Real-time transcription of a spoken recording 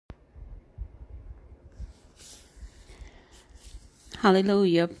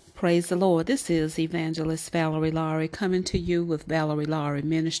Hallelujah. Praise the Lord. This is Evangelist Valerie Laurie coming to you with Valerie Laurie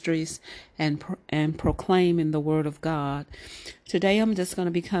Ministries and proclaiming the Word of God. Today I'm just going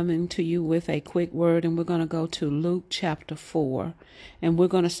to be coming to you with a quick word, and we're going to go to Luke chapter 4, and we're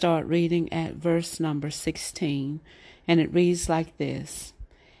going to start reading at verse number 16, and it reads like this.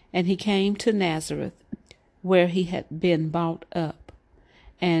 And he came to Nazareth, where he had been brought up,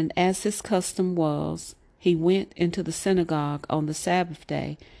 and as his custom was, he went into the synagogue on the Sabbath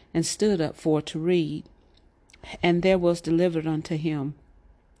day, and stood up for to read. And there was delivered unto him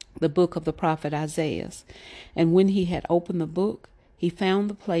the book of the prophet Isaiah. And when he had opened the book, he found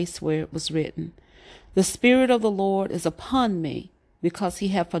the place where it was written, The Spirit of the Lord is upon me, because he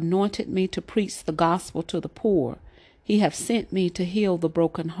hath anointed me to preach the gospel to the poor. He hath sent me to heal the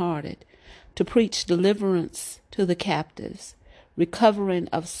brokenhearted, to preach deliverance to the captives, recovering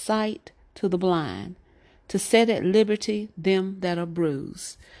of sight to the blind, to set at liberty them that are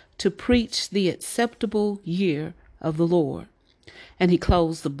bruised, to preach the acceptable year of the Lord. And he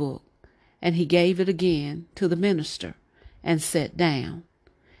closed the book, and he gave it again to the minister, and sat down.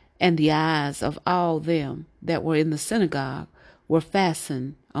 And the eyes of all them that were in the synagogue were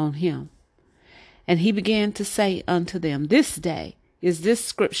fastened on him. And he began to say unto them, This day is this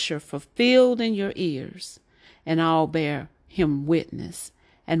scripture fulfilled in your ears. And all bare him witness,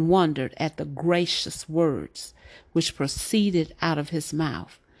 and wondered at the gracious words which proceeded out of his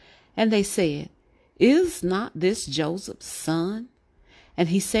mouth. And they said, Is not this Joseph's son? And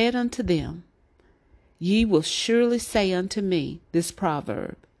he said unto them, Ye will surely say unto me this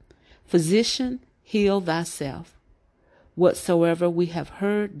proverb, Physician, heal thyself. Whatsoever we have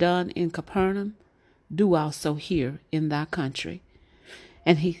heard done in Capernaum, do also here in thy country.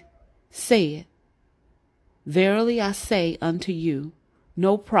 And he said, Verily I say unto you,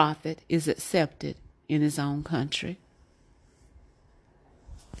 no prophet is accepted in his own country.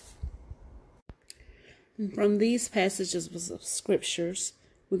 And from these passages of scriptures,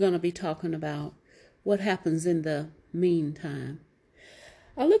 we're going to be talking about what happens in the meantime.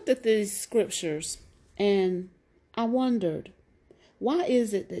 I looked at these scriptures and I wondered, why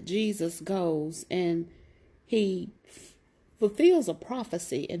is it that Jesus goes and he fulfills a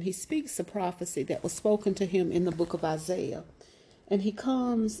prophecy, and he speaks a prophecy that was spoken to him in the book of Isaiah? And he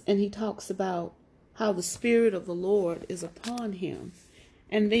comes and he talks about how the Spirit of the Lord is upon him.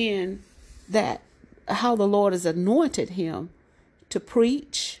 And then that how the Lord has anointed him to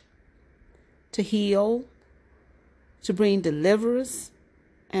preach, to heal, to bring deliverance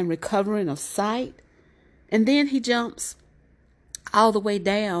and recovering of sight. And then he jumps all the way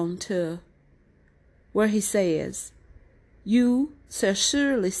down to where he says, You shall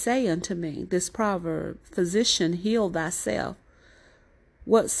surely say unto me this proverb, Physician, heal thyself.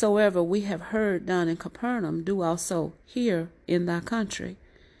 Whatsoever we have heard done in Capernaum, do also here in thy country.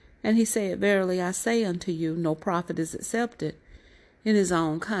 And he said, Verily I say unto you, no prophet is accepted in his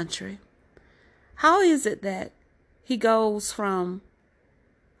own country. How is it that he goes from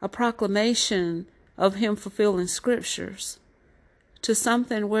a proclamation of him fulfilling scriptures to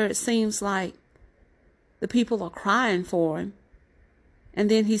something where it seems like the people are crying for him,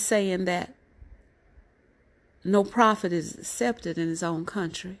 and then he's saying that no prophet is accepted in his own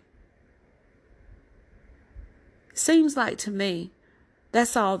country? Seems like to me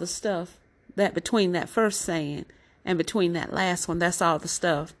that's all the stuff that between that first saying and between that last one, that's all the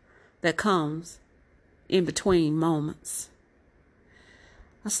stuff that comes in between moments.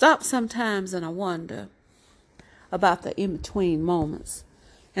 I stop sometimes and I wonder about the in-between moments.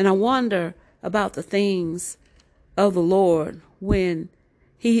 And I wonder about the things of the Lord when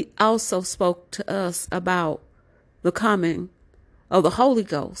he also spoke to us about the coming of the Holy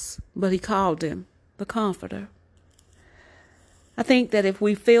Ghost, but he called him the Comforter. I think that if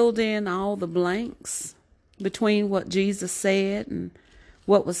we filled in all the blanks between what Jesus said and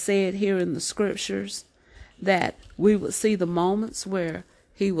what was said here in the scriptures, that we would see the moments where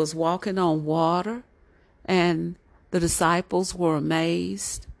he was walking on water and the disciples were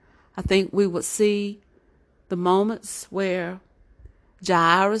amazed. I think we would see the moments where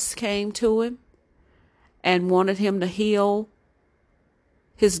Jairus came to him and wanted him to heal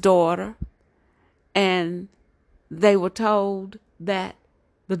his daughter, and they were told that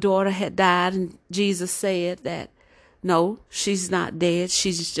the daughter had died, and Jesus said that, no, she's not dead,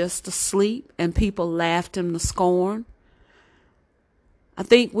 she's just asleep, and people laughed him to scorn. I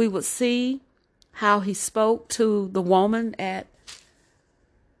think we would see how he spoke to the woman at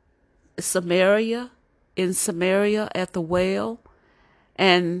in Samaria at the well,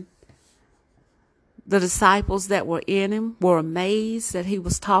 and the disciples that were in him were amazed that he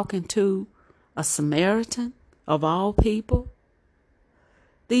was talking to a Samaritan of all people.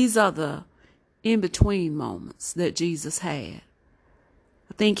 These are the in-between moments that Jesus had.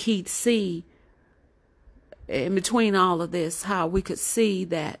 I think he'd see in between all of this how we could see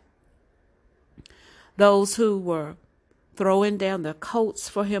that those who were throwing down their coats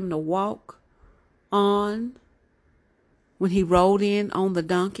for him to walk on when he rode in on the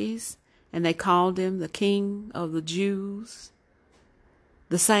donkeys and they called him the King of the Jews,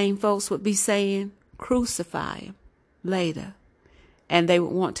 the same folks would be saying, crucify him later. And they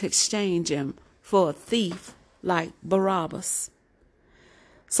would want to exchange him for a thief like Barabbas.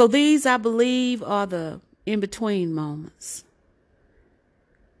 So these, I believe, are the in-between moments,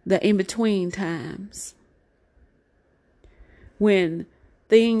 the in-between times, when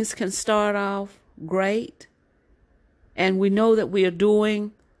things can start off great and we know that we are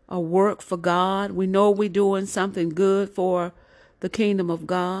doing a work for God. We know we're doing something good for the kingdom of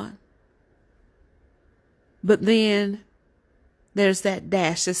God. But then there's that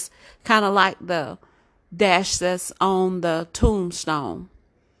dash. It's kind of like the dash that's on the tombstone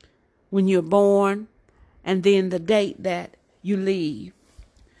when you're born and then the date that you leave.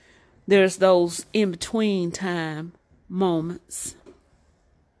 There's those in-between time moments.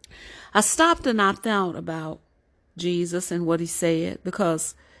 I stopped and I thought about Jesus and what he said,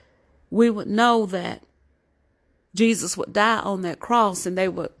 because we would know that Jesus would die on that cross and they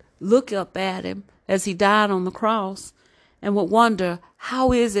would look up at him as he died on the cross and would wonder,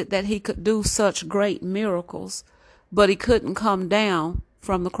 how is it that he could do such great miracles, but he couldn't come down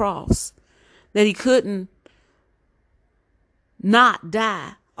from the cross, that he couldn't not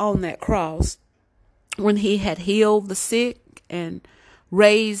die on that cross when he had healed the sick and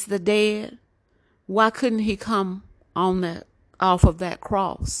raised the dead? Why couldn't he come off of that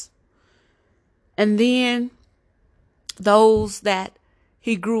cross? And then those that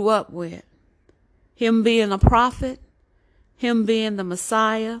he grew up with, him being a prophet, him being the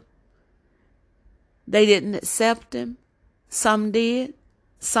Messiah, they didn't accept him. Some did,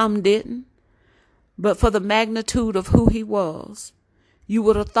 some didn't. But for the magnitude of who he was, you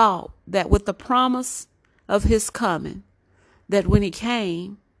would have thought that with the promise of his coming, that when he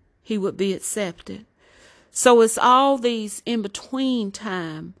came, he would be accepted. So it's all these in-between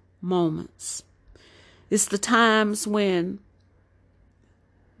time moments. It's the times when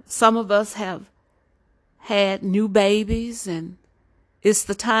some of us have had new babies, and it's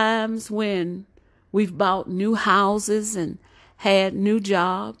the times when we've bought new houses and had new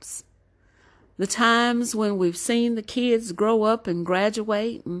jobs. The times when we've seen the kids grow up and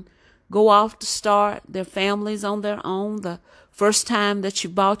graduate and go off to start their families on their own. The first time that you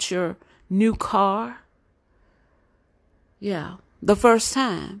bought your new car. Yeah, the first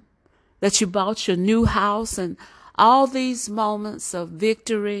time that you bought your new house, and all these moments of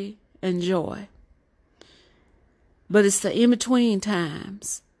victory and joy. But it's the in-between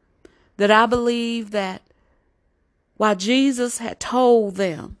times that I believe that while Jesus had told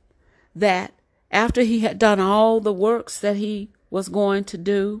them that after he had done all the works that he was going to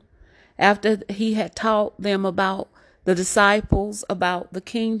do, after he had taught them about the disciples, about the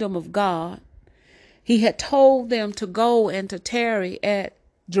kingdom of God, he had told them to go and to tarry at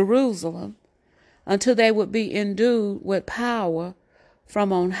Jerusalem until they would be endued with power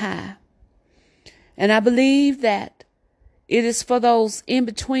from on high. And I believe that it is for those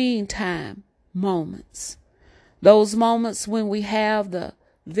in-between time moments, those moments when we have the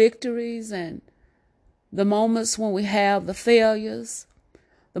victories and the moments when we have the failures,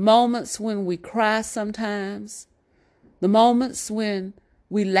 the moments when we cry sometimes, the moments when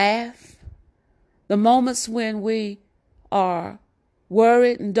we laugh, the moments when we are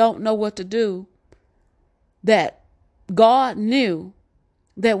worried and don't know what to do, that God knew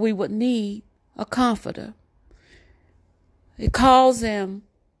that we would need a comforter. It calls him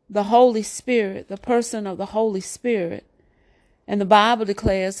the Holy Spirit, the person of the Holy Spirit. And the Bible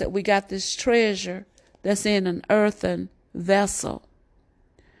declares that we got this treasure that's in an earthen vessel.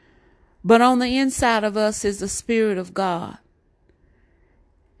 But on the inside of us is the Spirit of God.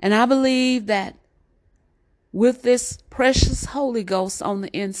 And I believe that with this precious Holy Ghost on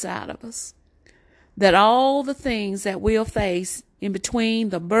the inside of us, that all the things that we'll face in between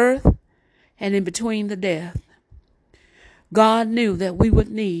the birth and in between the death, God knew that we would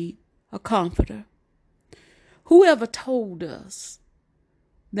need a comforter. Whoever told us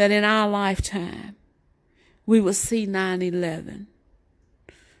that in our lifetime we would see 9/11?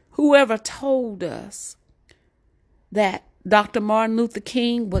 Whoever told us that Dr. Martin Luther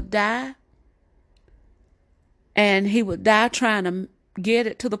King would die, and he would die trying to get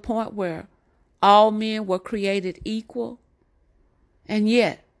it to the point where all men were created equal? And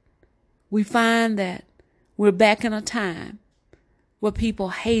yet we find that we're back in a time where people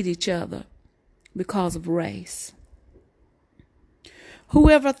hate each other because of race.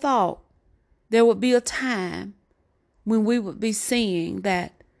 Whoever thought there would be a time when we would be seeing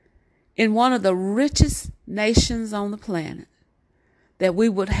that in one of the richest nations on the planet, that we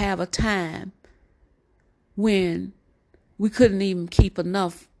would have a time when we couldn't even keep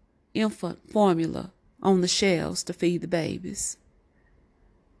enough infant formula on the shelves to feed the babies.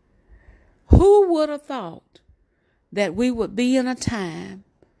 Who would have thought that we would be in a time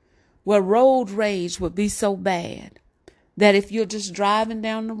where road rage would be so bad that if you're just driving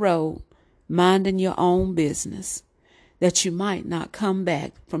down the road, minding your own business, that you might not come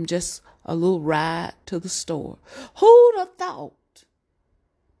back from just a little ride to the store? Who'd have thought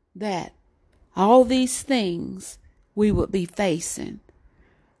that all these things we would be facing,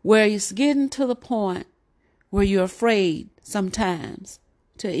 where it's getting to the point where you're afraid sometimes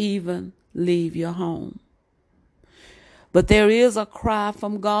to even leave your home? But there is a cry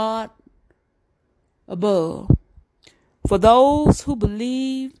from God above for those who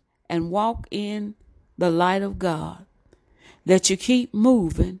believe and walk in the light of God, that you keep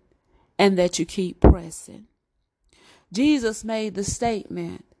moving and that you keep pressing. Jesus made the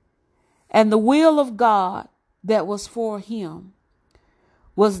statement, and the will of God that was for him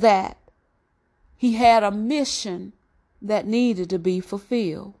was that he had a mission that needed to be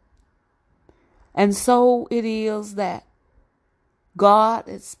fulfilled. And so it is that God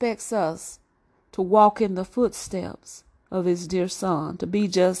expects us to walk in the footsteps of his dear son, to be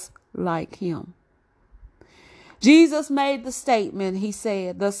just like him. Jesus made the statement, he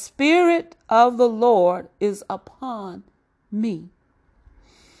said, "The Spirit of the Lord is upon me,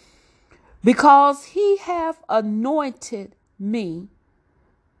 because he hath anointed me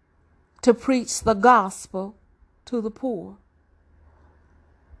to preach the gospel to the poor,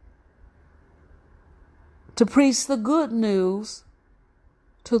 to preach the good news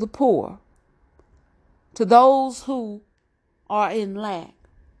to the poor, to those who are in lack,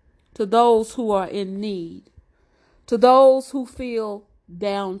 to those who are in need, to those who feel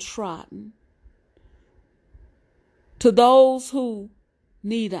downtrodden, to those who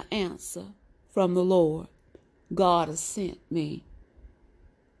need an answer from the Lord. God has sent me,"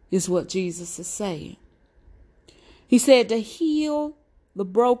 is what Jesus is saying. He said to heal the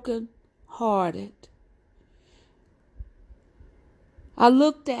broken-hearted. I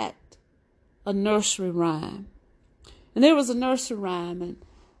looked at a nursery rhyme, and there was a nursery rhyme, and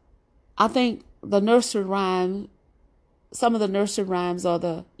I think some of the nursery rhymes are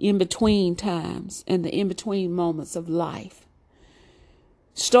the in-between times and the in-between moments of life.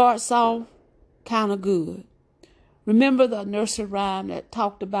 Starts off kind of good. Remember the nursery rhyme that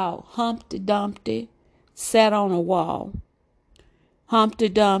talked about Humpty Dumpty sat on a wall. Humpty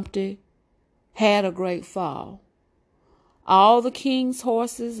Dumpty had a great fall. All the king's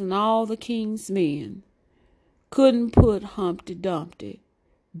horses and all the king's men couldn't put Humpty Dumpty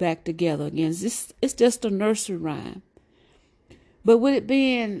back together again. It's just a nursery rhyme. But with it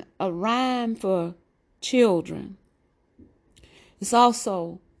being a rhyme for children, it's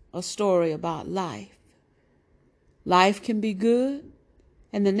also a story about life. Life can be good,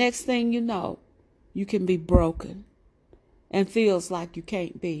 and the next thing you know, you can be broken and feels like you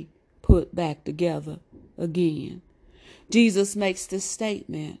can't be put back together again. Jesus makes this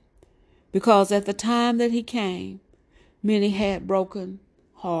statement because at the time that he came, many had broken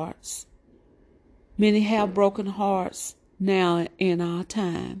hearts. Many have broken hearts now in our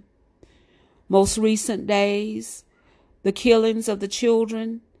time. Most recent days, the killings of the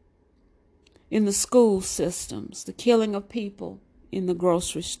children in the school systems, the killing of people in the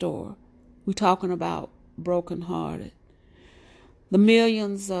grocery store. We're talking about brokenhearted. The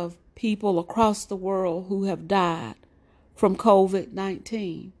millions of people across the world who have died from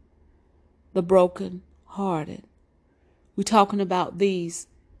COVID-19, the brokenhearted. We're talking about these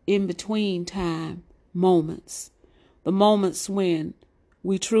in-between time moments, the moments when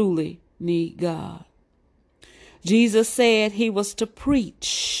we truly need God. Jesus said he was to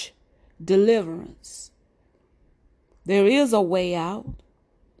preach deliverance. There is a way out.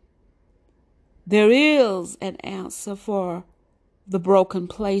 There is an answer for the broken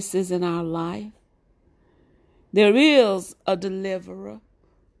places in our life. There is a deliverer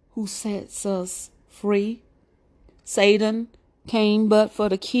who sets us free. Satan came but for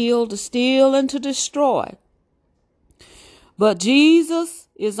to kill, to steal, and to destroy. But Jesus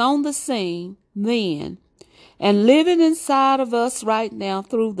is on the scene then and living inside of us right now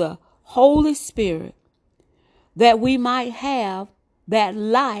through the Holy Spirit, that we might have that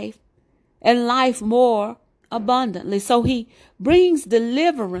life and life more abundantly. So he brings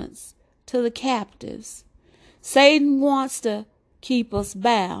deliverance to the captives. Satan wants to keep us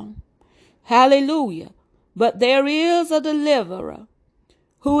bound. Hallelujah. But there is a deliverer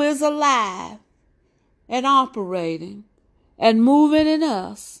who is alive and operating and moving in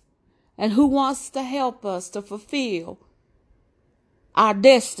us, and who wants to help us to fulfill our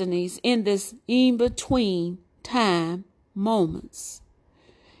destinies in this in-between time moments.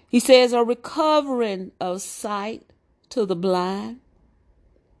 He says, a recovering of sight to the blind.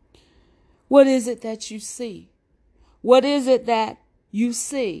 What is it that you see? What is it that you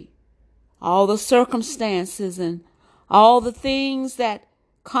see? All the circumstances and all the things that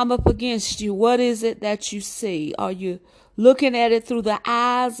come up against you. What is it that you see? Are you looking at it through the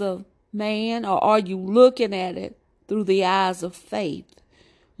eyes of man, or are you looking at it through the eyes of faith?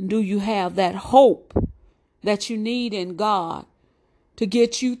 And do you have that hope that you need in God to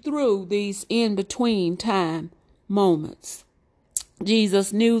get you through these in-between time moments?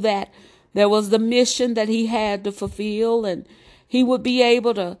 Jesus knew that there was the mission that he had to fulfill, and he would be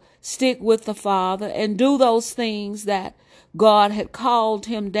able to stick with the Father and do those things that God had called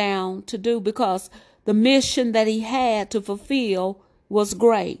him down to do, because the mission that he had to fulfill was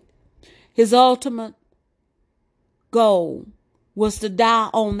great. His ultimate goal was to die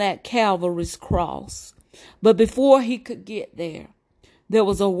on that Calvary's cross. But before he could get there, there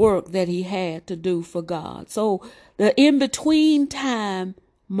was a work that he had to do for God. So the in-between time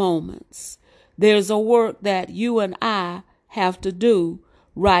moments, there's a work that you and I have to do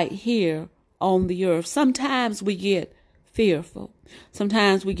right here on the earth. Sometimes we get fearful.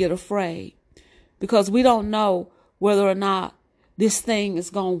 Sometimes we get afraid because we don't know whether or not this thing is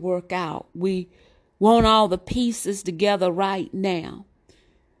going to work out. We want all the pieces together right now.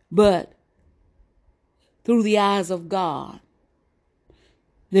 But through the eyes of God,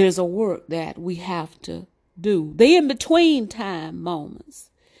 there's a work that we have to do. The in-between time moments.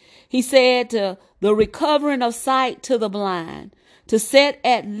 He said to the recovering of sight to the blind, to set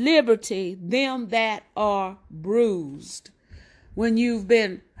at liberty them that are bruised. When you've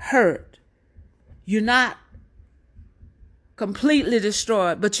been hurt, you're not completely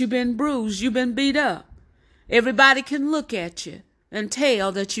destroyed, but you've been bruised, you've been beat up. Everybody can look at you and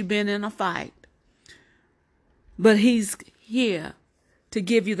tell that you've been in a fight. But he's here to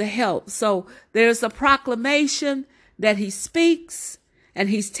give you the help. So there's a proclamation that he speaks, and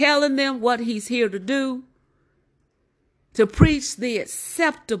he's telling them what he's here to do, to preach the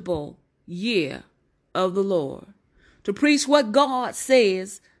acceptable year of the Lord, to preach what God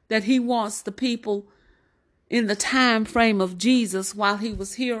says that he wants the people in the time frame of Jesus while he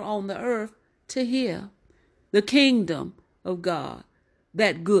was here on the earth to hear. The kingdom of God,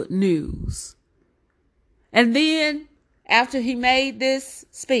 that good news. And then after he made this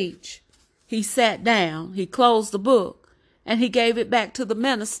speech, he sat down, he closed the book, and he gave it back to the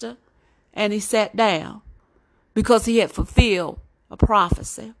minister, and he sat down because he had fulfilled a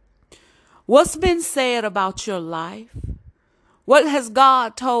prophecy. What's been said about your life? What has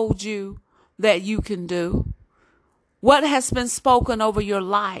God told you that you can do? What has been spoken over your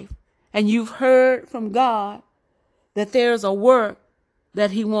life? And you've heard from God that there's a work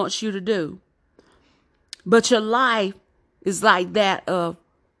that he wants you to do. But your life is like that of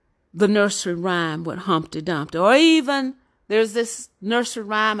the nursery rhyme with Humpty Dumpty. Or even there's this nursery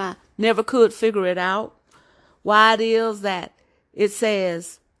rhyme, I never could figure it out. Why it is that it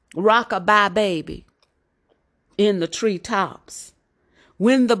says, rock-a-bye baby in the treetops.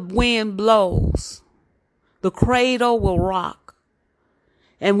 When the wind blows, the cradle will rock.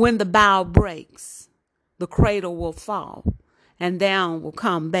 And when the bough breaks, the cradle will fall. And down will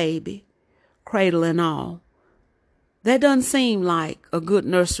come baby, cradle and all. That doesn't seem like a good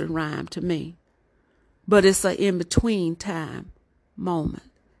nursery rhyme to me. But it's an in-between time moment.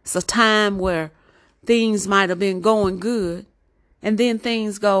 It's a time where things might have been going good, and then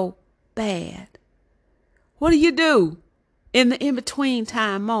things go bad. What do you do in the in-between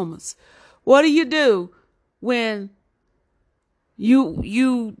time moments? What do you do when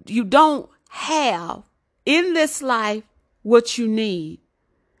you don't have in this life what you need,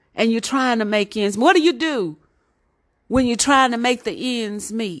 and you're trying to make ends? What do you do when you're trying to make the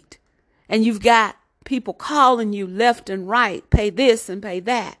ends meet, and you've got people calling you left and right, pay this and pay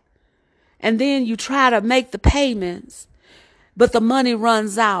that, and then you try to make the payments, but the money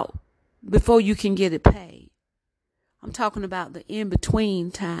runs out before you can get it paid? I'm talking about the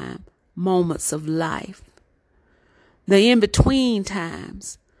in-between time moments of life. The in-between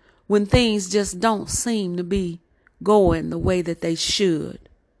times when things just don't seem to be going the way that they should.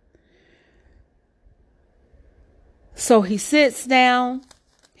 So he sits down,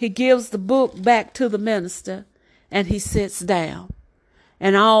 he gives the book back to the minister, and he sits down.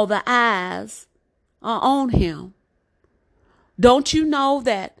 And all the eyes are on him. Don't you know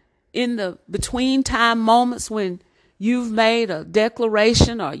that in the between time moments when you've made a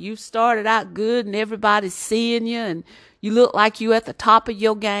declaration or you started out good and everybody's seeing you and you look like you at the top of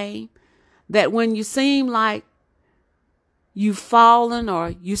your game, that when you seem like you've fallen or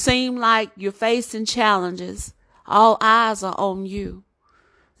you seem like you're facing challenges, all eyes are on you,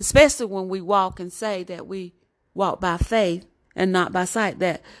 especially when we walk and say that we walk by faith and not by sight,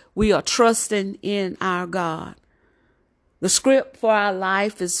 that we are trusting in our God. The script for our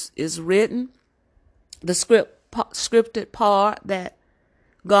life is written, the scripted part that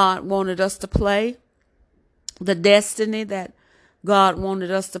God wanted us to play, the destiny that God wanted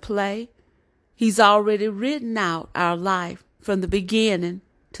us to play. He's already written out our life from the beginning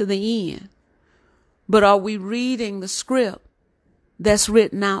to the end. But are we reading the script that's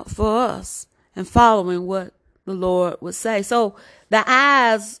written out for us and following what the Lord would say? So the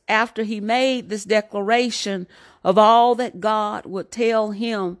eyes, after he made this declaration of all that God would tell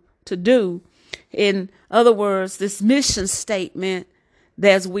him to do, in other words, this mission statement,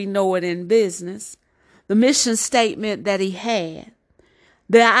 as we know it in business, the mission statement that he had,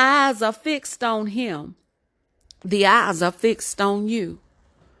 the eyes are fixed on him. The eyes are fixed on you.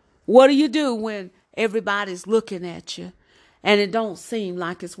 What do you do when everybody's looking at you and it don't seem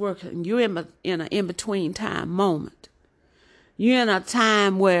like it's working? You're in an in-between time moment. You're in a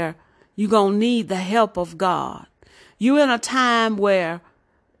time where you're going to need the help of God. You're in a time where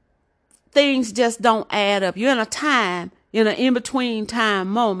things just don't add up. You're in a time, in an in-between time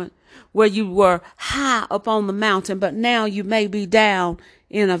moment where you were high up on the mountain, but now you may be down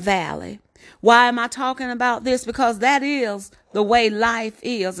in a valley. Why am I talking about this? Because that is the way life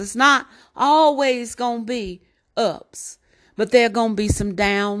is. It's not always going to be ups, but there are going to be some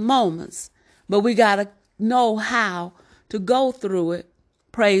down moments. But we got to know how to go through it,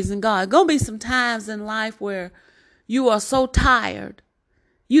 praising God. Going to be some times in life where you are so tired,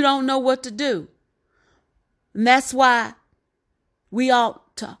 you don't know what to do. And that's why we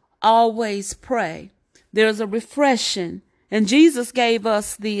ought to always pray. There's a refreshing, and Jesus gave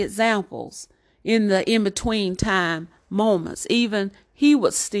us the examples in the in-between time moments. Even he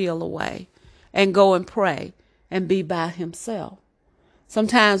would steal away and go and pray and be by himself.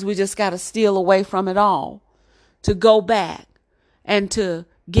 Sometimes we just got to steal away from it all to go back and to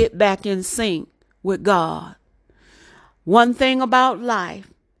get back in sync with God. One thing about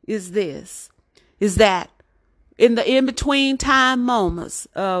life is this, is that in the in-between time moments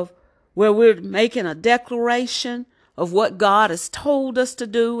of where we're making a declaration of what God has told us to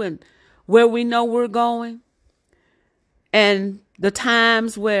do and where we know we're going, and the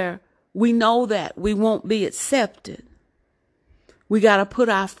times where we know that we won't be accepted, we got to put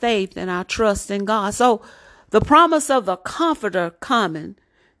our faith and our trust in God. So the promise of the Comforter coming,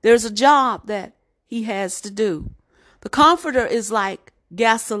 there's a job that he has to do. The Comforter is like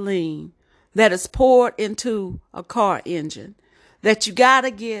gasoline that is poured into a car engine, that you got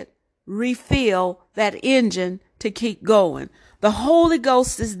to refill that engine to keep going. The Holy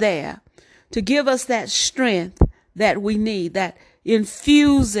Ghost is there to give us that strength that we need, that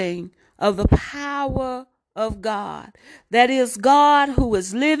infusing of the power of God. That is God who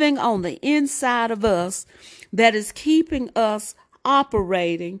is living on the inside of us, that is keeping us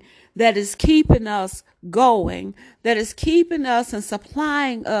operating, that is keeping us going, that is keeping us and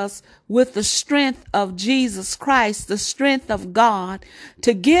supplying us with the strength of Jesus Christ, the strength of God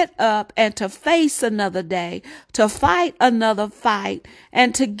to get up and to face another day, to fight another fight,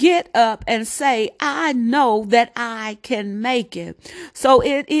 and to get up and say, I know that I can make it. So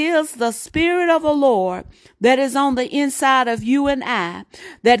it is the Spirit of the Lord that is on the inside of you and I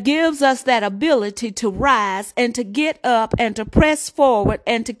that gives us that ability to rise and to get up and to press forward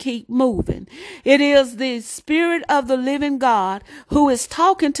and to keep moving. It is the Spirit of the living God who is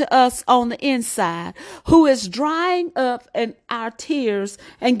talking to us on the inside, who is drying up our tears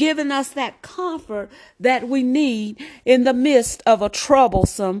and giving us that comfort that we need in the midst of a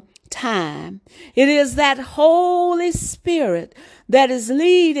troublesome time. It is that Holy Spirit that is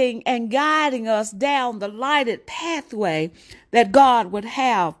leading and guiding us down the lighted pathway that God would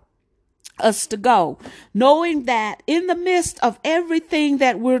have us to go, knowing that in the midst of everything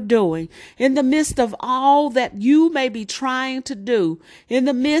that we're doing, in the midst of all that you may be trying to do, in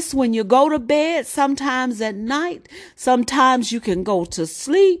the midst when you go to bed, sometimes at night, sometimes you can go to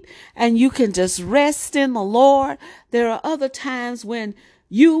sleep and you can just rest in the Lord. There are other times when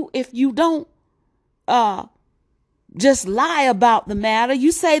if you don't just lie about the matter,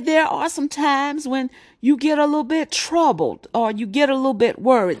 you say there are some times when you get a little bit troubled or you get a little bit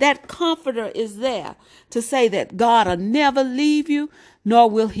worried. That Comforter is there to say that God will never leave you nor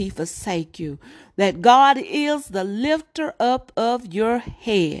will he forsake you. That God is the lifter up of your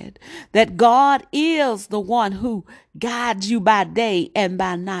head. That God is the one who guides you by day and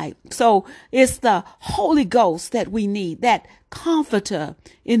by night. So it's the Holy Ghost that we need, that comforter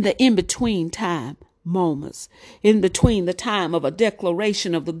in the in-between time moments, in between the time of a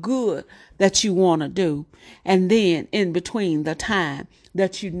declaration of the good that you want to do, and then in between the time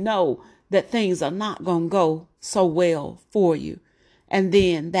that you know that things are not going to go so well for you, and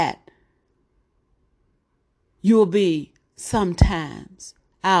then that you'll be sometimes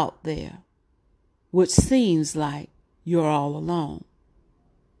out there, which seems like you're all alone.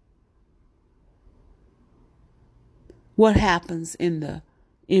 What happens in the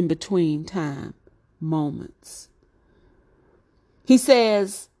in-between time moments? He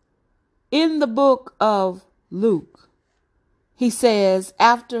says in the book of Luke, he says,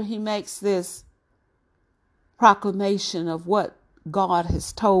 after he makes this proclamation of what God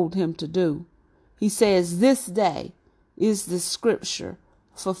has told him to do, he says, this day is the scripture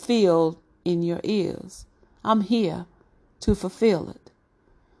fulfilled in your ears. I'm here to fulfill it.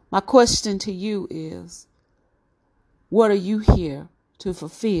 My question to you is, what are you here to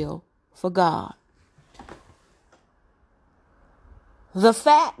fulfill for God? The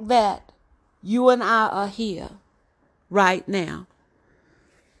fact that you and I are here right now,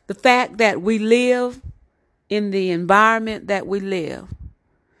 the fact that we live in the environment that we live,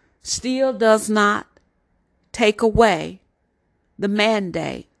 still does not take away the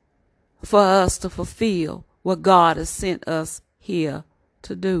mandate for us to fulfill what God has sent us here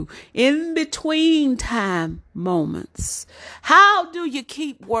to do. In between time moments, how do you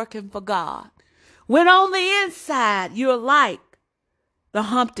keep working for God when on the inside you're like the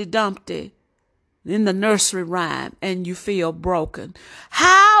Humpty Dumpty in the nursery rhyme and you feel broken?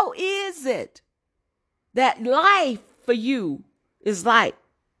 How is it that life for you is like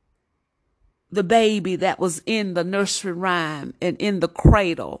the baby that was in the nursery rhyme and in the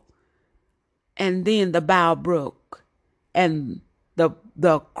cradle, and then the bow broke and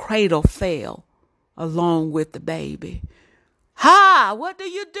the cradle fell along with the baby? What do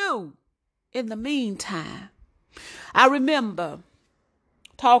you do in the meantime? I remember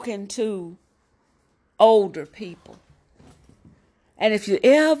talking to older people, and if you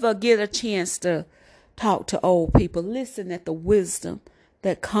ever get a chance to talk to old people, listen at the wisdom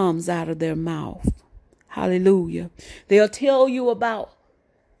that comes out of their mouth. Hallelujah. They'll tell you about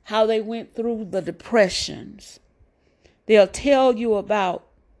how they went through the depressions. They'll tell you about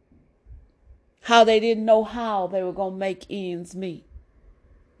how they didn't know how they were going to make ends meet,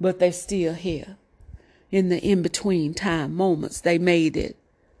 but they're still here. In the in-between time moments, they made it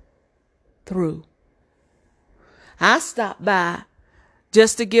through. I stopped by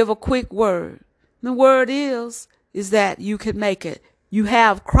just to give a quick word. The word is that you can make it. You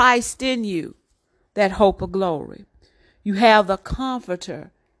have Christ in you, that hope of glory. You have the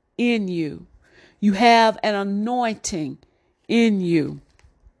comforter in you. You have an anointing in you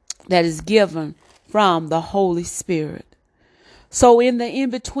that is given from the Holy Spirit. So in the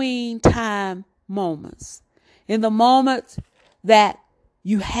in-between time moments, in the moments that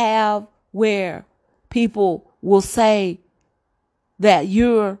you have where people will say that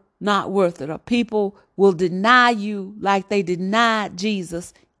you're not worth it, or people will deny you like they denied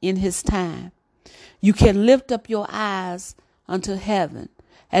Jesus in his time, you can lift up your eyes unto heaven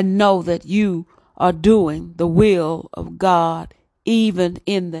and know that you are doing the will of God, even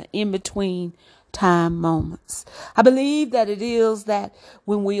in the in-between time moments. I believe that it is that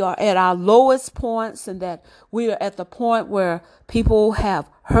when we are at our lowest points, and that we are at the point where people have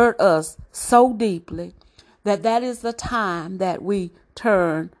hurt us so deeply, that is the time that we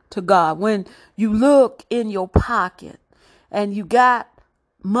turn to God. When you look in your pocket and you got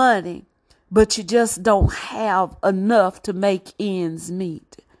money, but you just don't have enough to make ends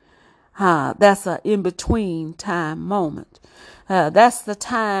meet. That's an in-between time moment. That's the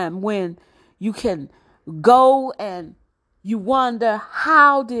time when you can go and you wonder,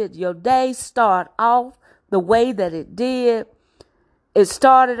 how did your day start off the way that it did? It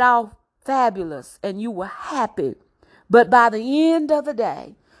started off fabulous and you were happy. But by the end of the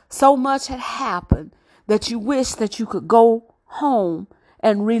day, so much had happened that you wish that you could go home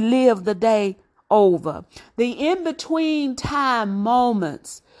and relive the day over. The in-between time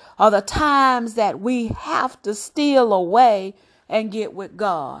moments are the times that we have to steal away and get with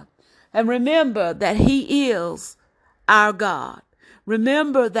God. And remember that he is our God.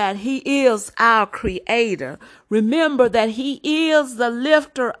 Remember that he is our creator. Remember that he is the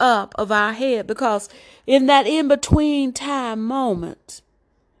lifter up of our head, because in that in-between time moment,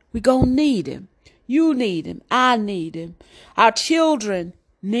 we gonna need him. You need him. I need him. Our children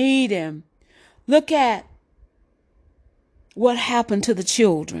need him. Look at what happened to the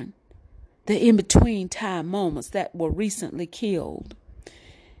children, the in-between time moments that were recently killed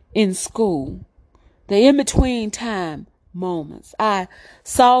in school, the in-between time moments. I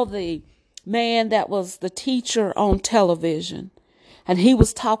saw the man that was the teacher on television, and he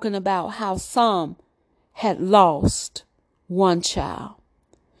was talking about how some had lost one child,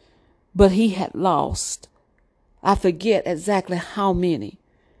 but he had lost, I forget exactly how many,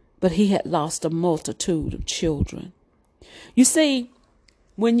 but he had lost a multitude of children. You see,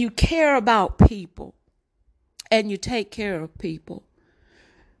 when you care about people and you take care of people,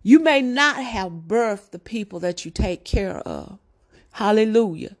 you may not have birthed the people that you take care of.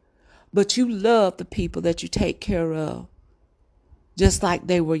 Hallelujah. But you love the people that you take care of just like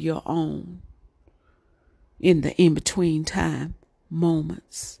they were your own in the in-between time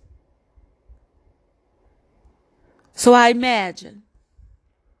moments. So I imagine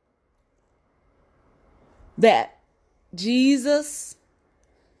that Jesus,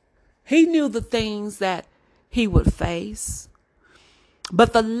 he knew the things that he would face,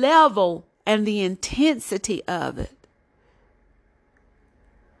 but the level and the intensity of it,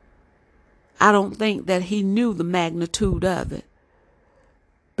 I don't think that he knew the magnitude of it.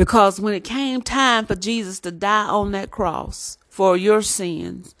 Because when it came time for Jesus to die on that cross for your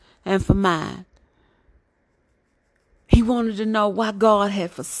sins and for mine, he wanted to know why God had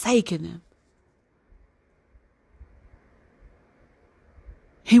forsaken him.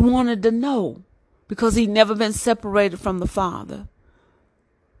 He wanted to know because he'd never been separated from the Father.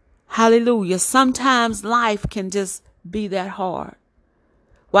 Hallelujah. Sometimes life can just be that hard.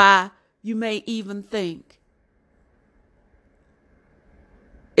 Why, you may even think,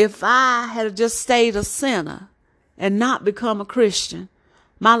 if I had just stayed a sinner and not become a Christian,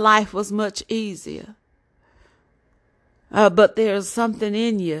 my life was much easier. But there's something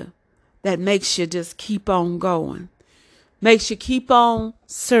in you that makes you just keep on going, makes you keep on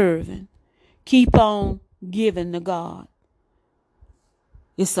serving, keep on giving to God.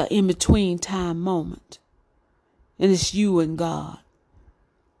 It's an in-between time moment, and it's you and God.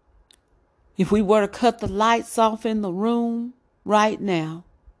 If we were to cut the lights off in the room right now,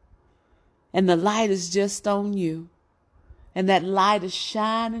 and the light is just on you, and that light is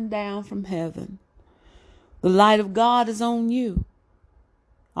shining down from heaven, the light of God is on you.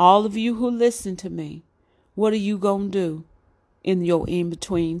 All of you who listen to me, what are you going to do in your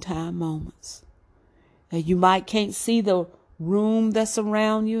in-between time moments? And you might can't see the room that's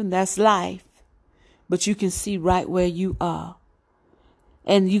around you, and that's life, but you can see right where you are.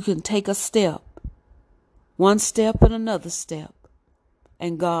 And you can take a step, one step and another step,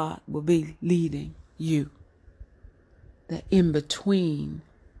 and God will be leading you. The in-between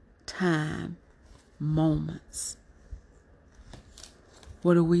time moments.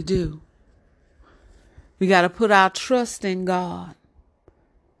 What do? We got to put our trust in God.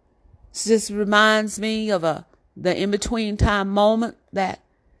 This just reminds me of the in-between time moment that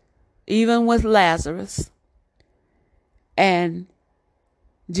even with Lazarus, and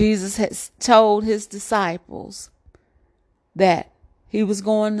Jesus had told his disciples that he was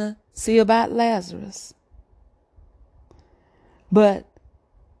going to see about Lazarus. But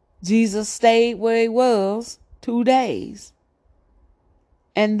Jesus stayed where he was 2 days.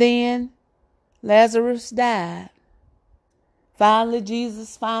 And then Lazarus died.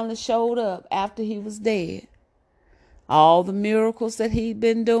 Jesus finally showed up after he was dead. All the miracles that he'd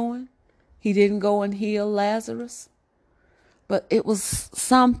been doing, he didn't go and heal Lazarus. But it was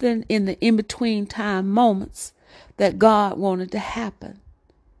something in the in-between time moments that God wanted to happen.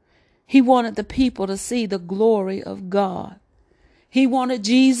 He wanted the people to see the glory of God. He wanted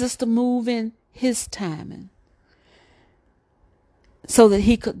Jesus to move in his timing so that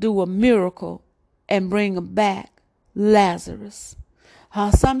he could do a miracle and bring back Lazarus.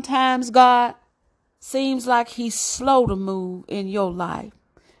 Sometimes God seems like he's slow to move in your life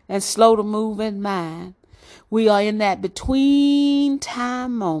and slow to move in mine. We are in that between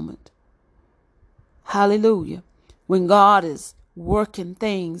time moment. Hallelujah. When God is working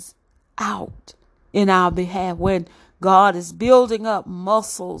things out in our behalf, when God is building up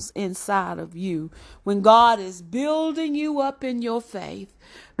muscles inside of you, when God is building you up in your faith.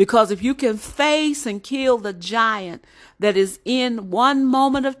 Because if you can face and kill the giant that is in one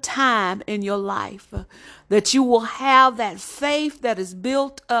moment of time in your life, that you will have that faith that is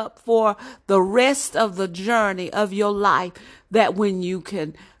built up for the rest of the journey of your life, that when you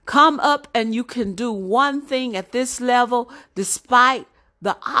can come up and you can do one thing at this level, despite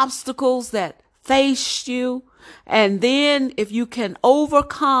the obstacles that faced you, And then if you can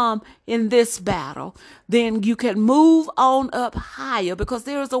overcome in this battle, then you can move on up higher, because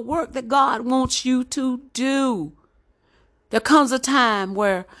there is a work that God wants you to do. There comes a time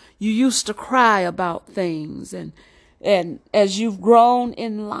where you used to cry about things, and as you've grown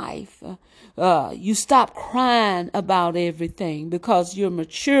in life, you stop crying about everything, because you're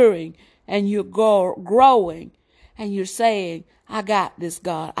maturing and you're growing, and you're saying, I got this,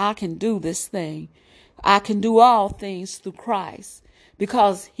 God. I can do this thing. I can do all things through Christ,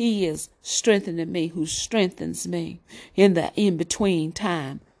 because he is strengthening me, who strengthens me in the in-between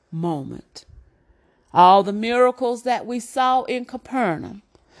time moment. All the miracles that we saw in Capernaum,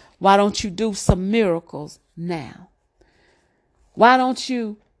 why don't you do some miracles now? Why don't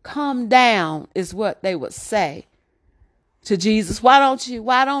you come down, is what they would say to Jesus. Why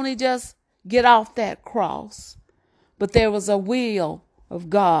don't he just get off that cross? But there was a will of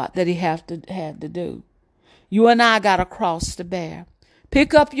God that he had to do. You and I got a cross to bear.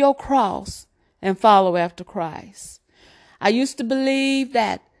 Pick up your cross and follow after Christ. I used to believe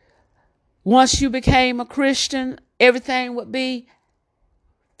that once you became a Christian, everything would be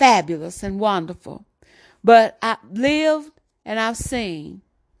fabulous and wonderful. But I've lived and I've seen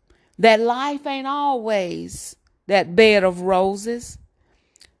that life ain't always that bed of roses.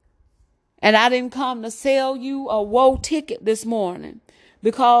 And I didn't come to sell you a woe ticket this morning,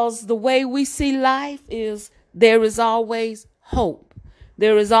 because the way we see life is there is always hope.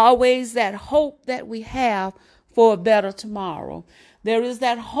 There is always that hope that we have for a better tomorrow. There is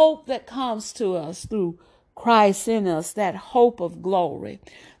that hope that comes to us through Christ in us, that hope of glory,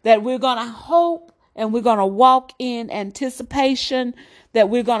 that we're going to hope and we're going to walk in anticipation, that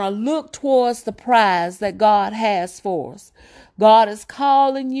we're going to look towards the prize that God has for us. God is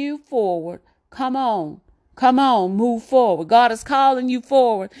calling you forward. Come on, move forward. God is calling you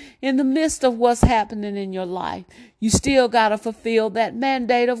forward in the midst of what's happening in your life. You still got to fulfill that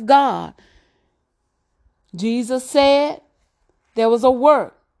mandate of God. Jesus said there was a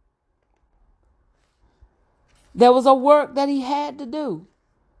work. There was a work that he had to do.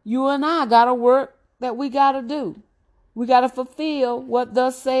 You and I got a work that we got to do. We got to fulfill what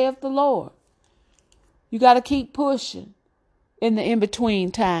thus saith the Lord. You got to keep pushing in the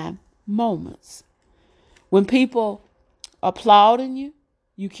in-between time moments. When people applauding you,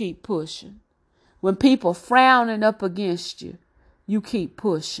 you keep pushing. When people frowning up against you, you keep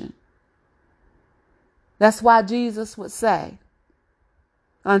pushing. That's why Jesus would say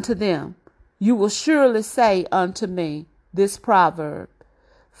unto them, you will surely say unto me this proverb,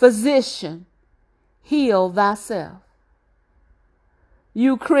 Physician, heal thyself.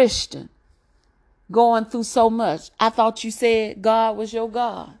 You Christian, going through so much. I thought you said God was your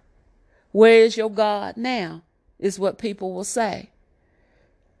God. Where is your God now, is what people will say.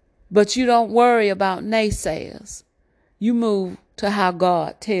 But you don't worry about naysayers. You move to how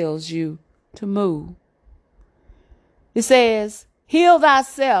God tells you to move. It says, heal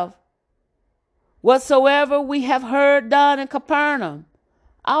thyself. Whatsoever we have heard done in Capernaum,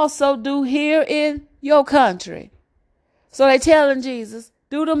 also do here in your country. So they're telling Jesus,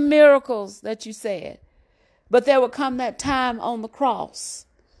 do the miracles that you said. But there will come that time on the cross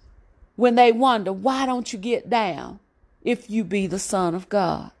when they wonder, why don't you get down if you be the Son of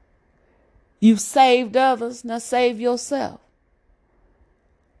God? You've saved others, now save yourself.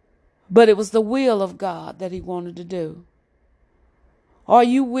 But it was the will of God that he wanted to do. Are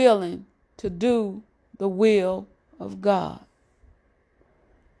you willing to do the will of God?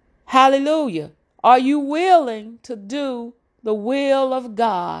 Hallelujah. Are you willing to do the will of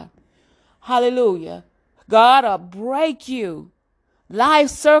God? Hallelujah. God will break you. Life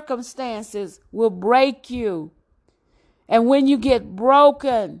circumstances will break you. And when you get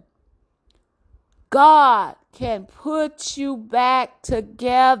broken, God can put you back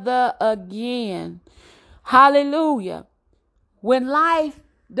together again. Hallelujah. When life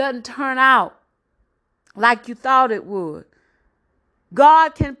doesn't turn out like you thought it would,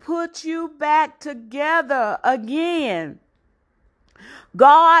 God can put you back together again.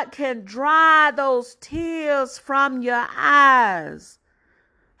 God can dry those tears from your eyes.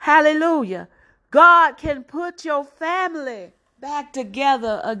 Hallelujah. God can put your family back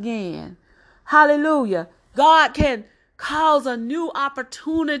together again. Hallelujah. God can cause a new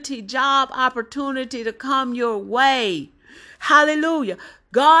opportunity, job opportunity to come your way. Hallelujah.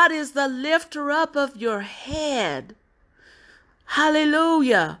 God is the lifter up of your head.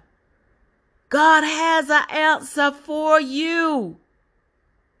 Hallelujah. God has an answer for you.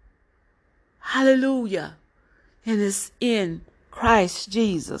 Hallelujah. And it's in Christ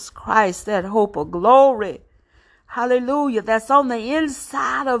Jesus. Christ, that hope of glory. Hallelujah. That's on the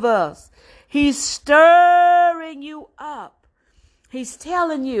inside of us. He's stirring stirring you up. He's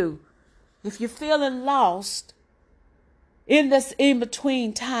telling you, if you're feeling lost in this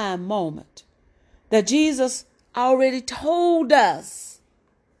in-between time moment, that Jesus already told us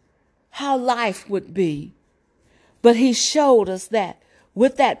how life would be. But he showed us that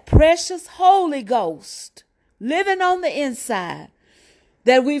with that precious Holy Ghost living on the inside,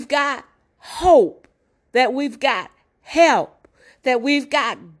 that we've got hope, that we've got help, that we've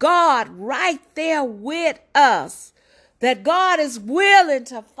got God right there with us, that God is willing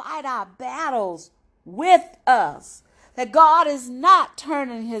to fight our battles with us, that God is not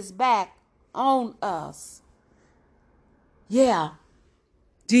turning his back on us. Yeah,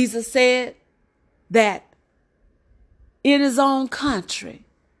 Jesus said that in his own country,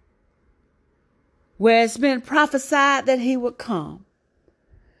 where it's been prophesied that he would come,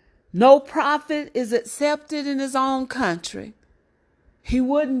 no prophet is accepted in his own country. He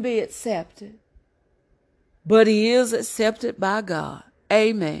wouldn't be accepted, but he is accepted by God.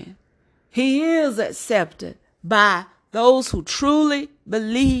 Amen. He is accepted by those who truly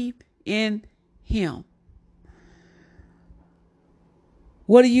believe in him.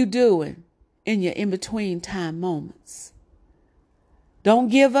 What are you doing in your in-between time moments? Don't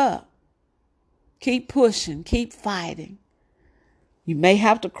give up. Keep pushing. Keep fighting. You may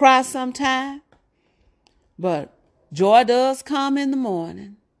have to cry sometime, but joy does come in the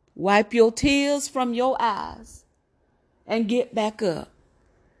morning. Wipe your tears from your eyes and get back up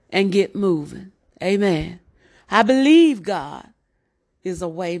and get moving. Amen. I believe God is a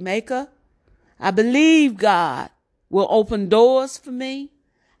way maker. I believe God will open doors for me.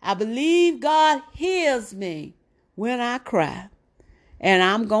 I believe God hears me when I cry. And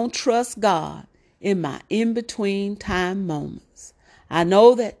I'm going to trust God in my in-between time moments. I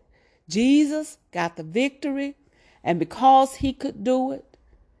know that Jesus got the victory, and because he could do it,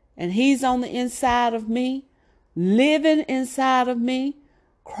 and he's on the inside of me, living inside of me,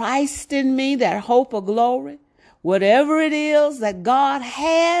 Christ in me, that hope of glory, whatever it is that God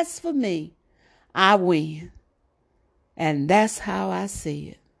has for me, I win. And that's how I see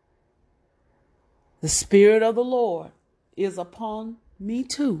it. The Spirit of the Lord is upon me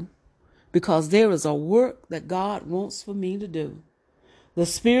too, because there is a work that God wants for me to do. The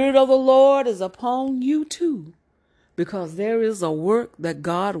Spirit of the Lord is upon you too, because there is a work that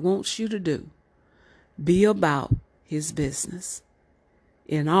God wants you to do. Be about his business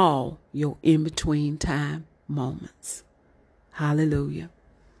in all your in-between time moments. Hallelujah.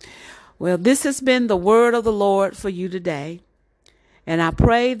 Well, this has been the word of the Lord for you today. And I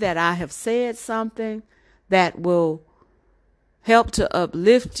pray that I have said something that will help to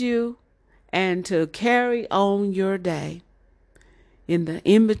uplift you and to carry on your day in the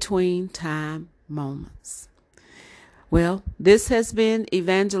in-between time moments. Well, this has been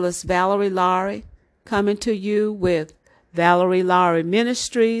Evangelist Valerie Laurie coming to you with Valerie Laurie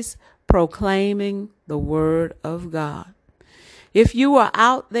Ministries, proclaiming the Word of God. If you are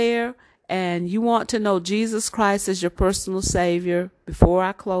out there and you want to know Jesus Christ as your personal Savior, before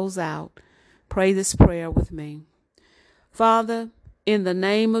I close out, pray this prayer with me. Father, in the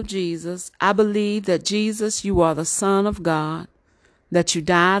name of Jesus, I believe that Jesus, you are the Son of God, that you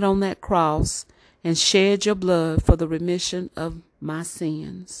died on that cross and shed your blood for the remission of my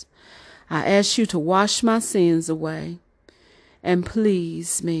sins. I ask you to wash my sins away and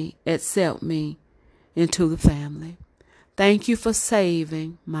please me, accept me into the family. Thank you for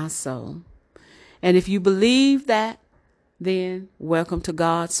saving my soul. And if you believe that, then welcome to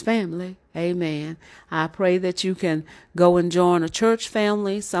God's family. Amen. I pray that you can go and join a church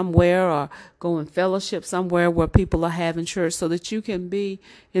family somewhere, or go in fellowship somewhere where people are having church, so that you can be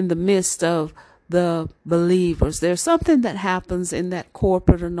in the midst of the believers. There's something that happens in that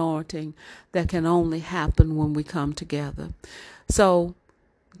corporate anointing that can only happen when we come together. So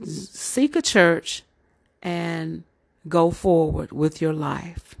seek a church and go forward with your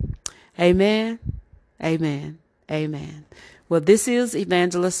life. Amen. Amen. Amen. Well, this is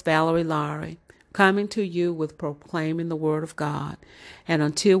Evangelist Valerie Laurie coming to you with proclaiming the Word of God. And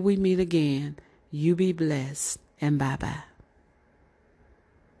until we meet again, you be blessed, and bye-bye.